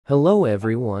Hello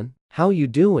everyone, how you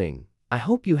doing? I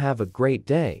hope you have a great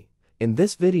day. In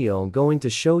this video I'm going to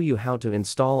show you how to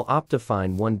install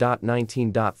Optiforge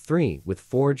 1.19.3 with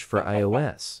Forge for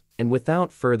iOS. And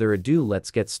without further ado,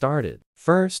 let's get started.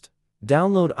 First,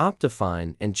 download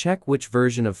Optiforge and check which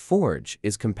version of Forge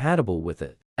is compatible with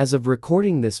it. As of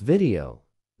recording this video,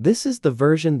 this is the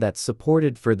version that's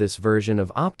supported. For this version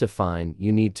of Optiforge,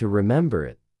 you need to remember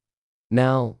it.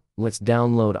 Now, let's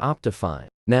download Optiforge.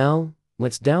 Now,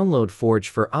 let's download Forge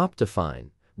for Optiforge.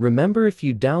 Remember, if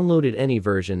you downloaded any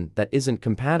version that isn't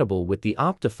compatible with the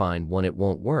Optiforge one, it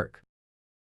won't work.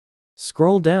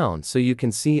 Scroll down so you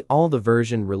can see all the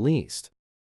version released.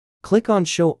 Click on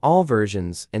Show All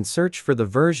Versions and search for the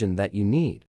version that you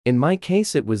need. In my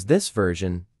case it was this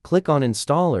version. Click on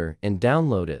Installer and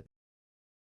download it.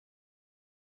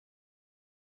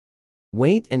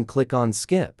 Wait and click on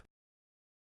Skip.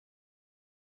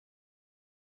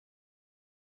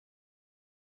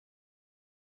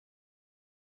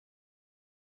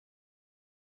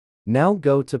 Now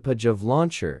go to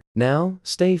Pojavlauncher. Now,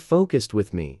 stay focused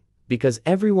with me, because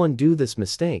everyone do this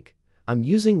mistake. I'm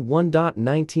using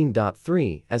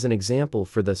 1.19.3 as an example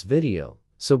for this video,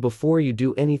 so before you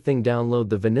do anything, download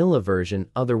the vanilla version,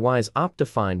 otherwise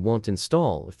Optiforge won't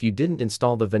install if you didn't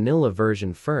install the vanilla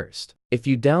version first. If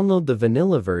you download the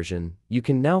vanilla version, you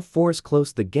can now force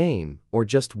close the game, or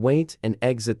just wait and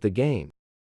exit the game.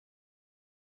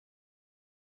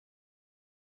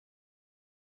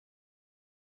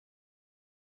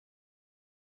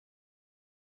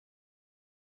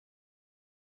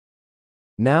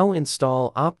 Now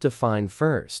install Optiforge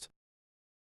first.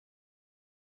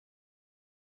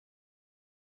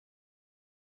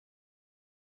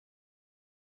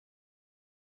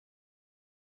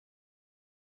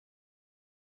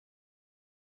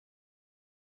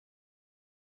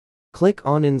 Click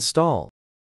on Install.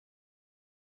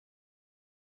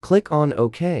 Click on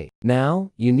OK.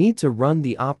 Now, you need to run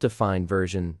the Optiforge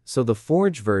version so the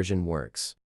Forge version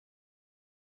works.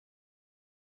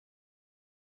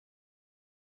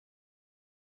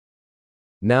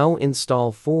 Now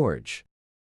install Forge.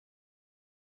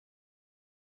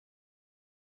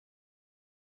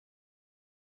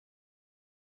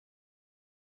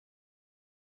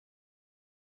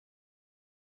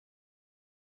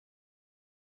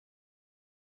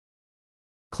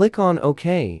 Click on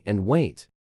OK and wait.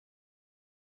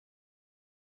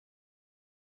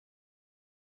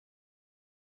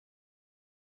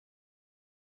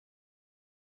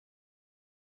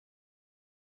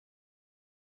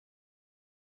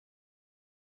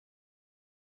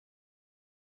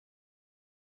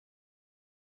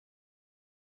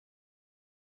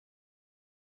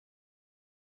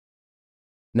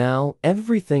 Now,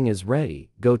 everything is ready.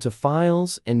 Go to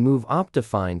Files and move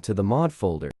Optiforge to the mod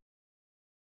folder.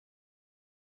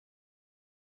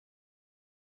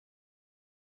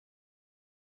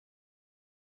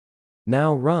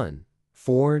 Now run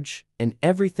Forge, and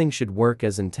everything should work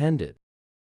as intended.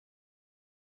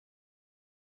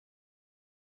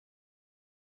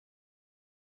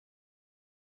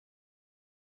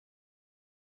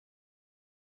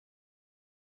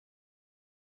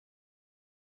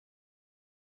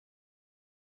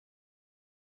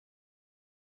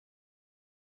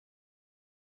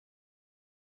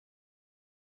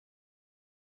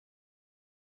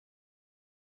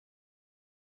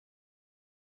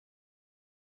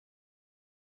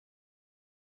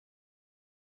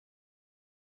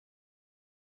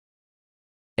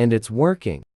 And it's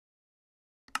working.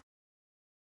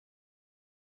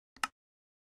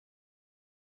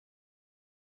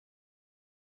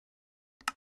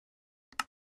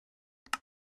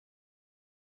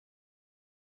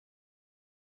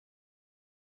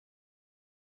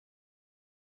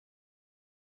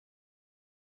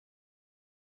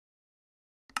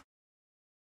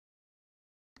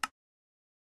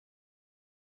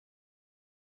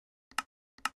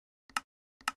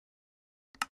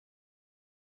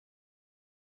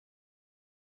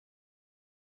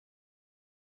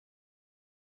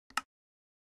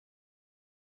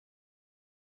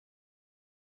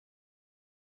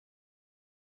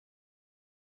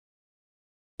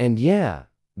 And yeah,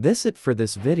 that's it for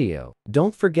this video.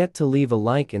 Don't forget to leave a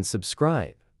like and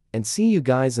subscribe, and see you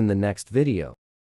guys in the next video.